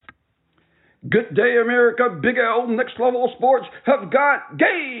Good day, America. Big L Next Level Sports have got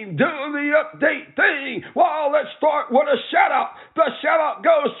game doing the update thing. Well, let's start with a shout out. The shout out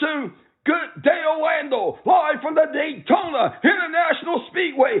goes to Good Day Orlando, live from the Daytona International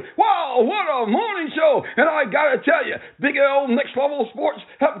Speedway. Wow, what a morning show. And I gotta tell you, Big L Next Level Sports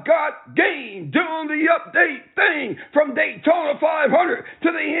have got game doing the update thing from Daytona 500 to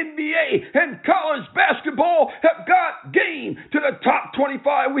the NBA and college basketball have got game to the top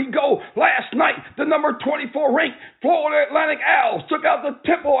 25. We go last night, the number 24 ranked Florida Atlantic Owls took out the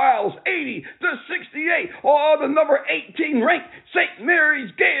Temple Owls 80-68. Oh, the number 18 ranked St.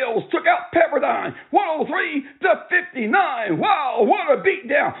 Mary's Gales took out Pepperdine 103-59. Wow, what a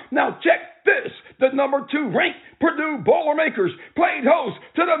beatdown. Now check this. The number 2 ranked Purdue Boilermakers played host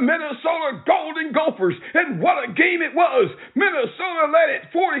to the Minnesota Golden Gophers, and what a game it was. Minnesota led it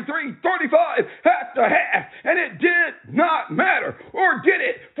 43-35 at the half, and it did not matter, or did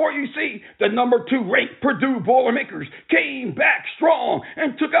it? For you see, the number 2 ranked Purdue Boilermakers came back strong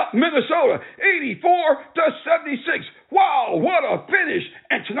and took out Minnesota 84-76. Wow, what a finish.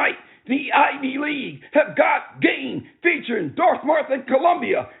 And tonight, the Ivy League have got game featuring Dartmouth and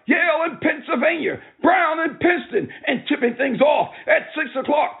Columbia, Yale and Pennsylvania, Brown and Princeton, and tipping things off at 6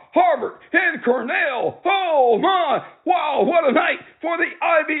 o'clock, Harvard and Cornell. Oh my, wow, what a night for the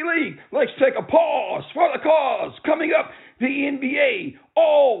Ivy League. Let's take a pause for the cause. Coming up, the NBA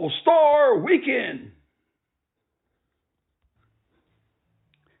All-Star Weekend.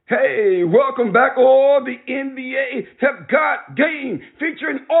 Hey, welcome back. Oh, the NBA have got game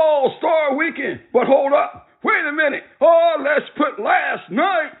featuring All-Star Weekend. But hold up. Wait a minute. Oh, let's put last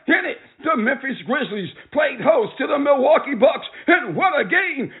night in it. The Memphis Grizzlies played host to the Milwaukee Bucks. And what a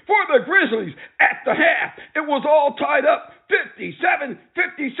game for the Grizzlies. At the half, it was all tied up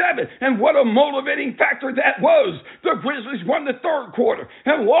 57-57. And what a motivating factor that was. The Grizzlies won the third quarter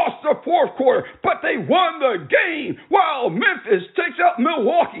and lost the fourth quarter, but they won the game. While Memphis takes out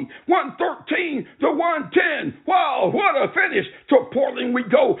Milwaukee 113-110. Wow, what a finish. To Portland we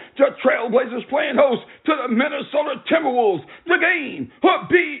go. To Trailblazers playing host to the Minnesota Timberwolves. The game, a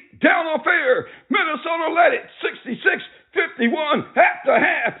beat down affair. Minnesota led it 66-51 at the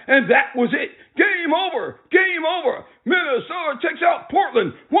half, and that was it. Game over. Game over. Minnesota takes out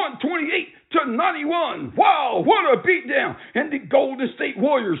Portland 128-91. Wow, what a beatdown. And the Golden State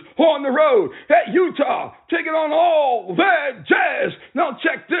Warriors on the road at Utah, taking on all that jazz. Now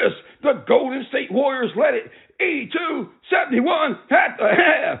check this. The Golden State Warriors led it 82-71 at the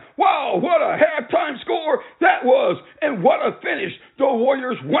half. Wow, what a halftime score that was. And what a finish. The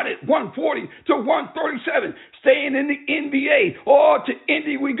Warriors won it 140-137. Staying in the NBA. Oh, to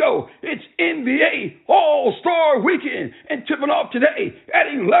Indy we go. It's NBA All-Star Weekend. And tipping off today at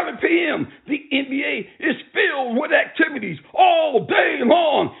 11 p.m. The NBA is filled with activities all day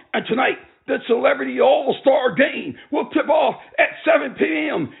long. And tonight, the Celebrity All-Star Game will tip off at 7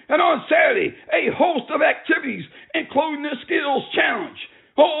 p.m. And on Saturday, a host of activities, including the Skills Challenge,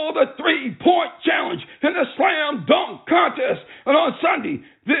 the 3-point challenge, and the Slam Dunk Contest. And on Sunday,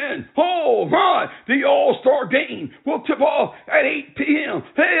 then, the All-Star Game will tip off at 8 p.m.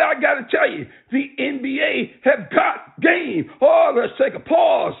 Hey, I got to tell you, the NBA have got game. Oh, let's take a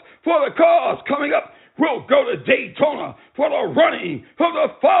pause for the cause. Coming up, we'll go to Daytona for the running of the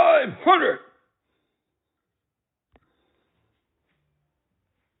 500.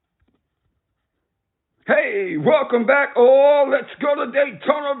 Hey, welcome back. Oh, let's go to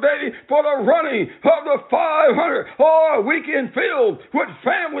Daytona, baby, for the running of the 500. Oh, a weekend filled with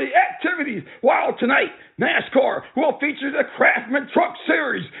family activities. While tonight, NASCAR will feature the Craftsman Truck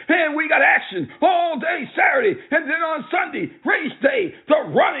Series. And we got action all day Saturday. And then on Sunday, race day, the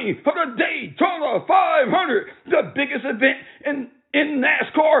running of the Daytona 500. The biggest event in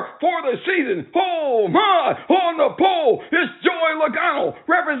NASCAR for the season. Oh my, on the pole is Joey Logano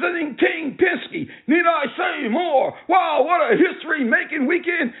representing King Penske. Need I say more? Wow, what a history-making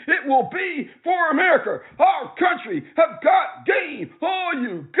weekend it will be for America. Our country have got game. Oh,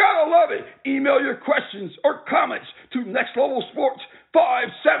 you gotta love it. Email your questions or comments to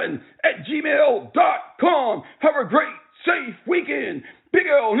nextlevelsports57@gmail.com. Have a great, safe weekend. Big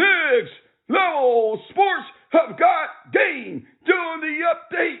L Next Level Sports have got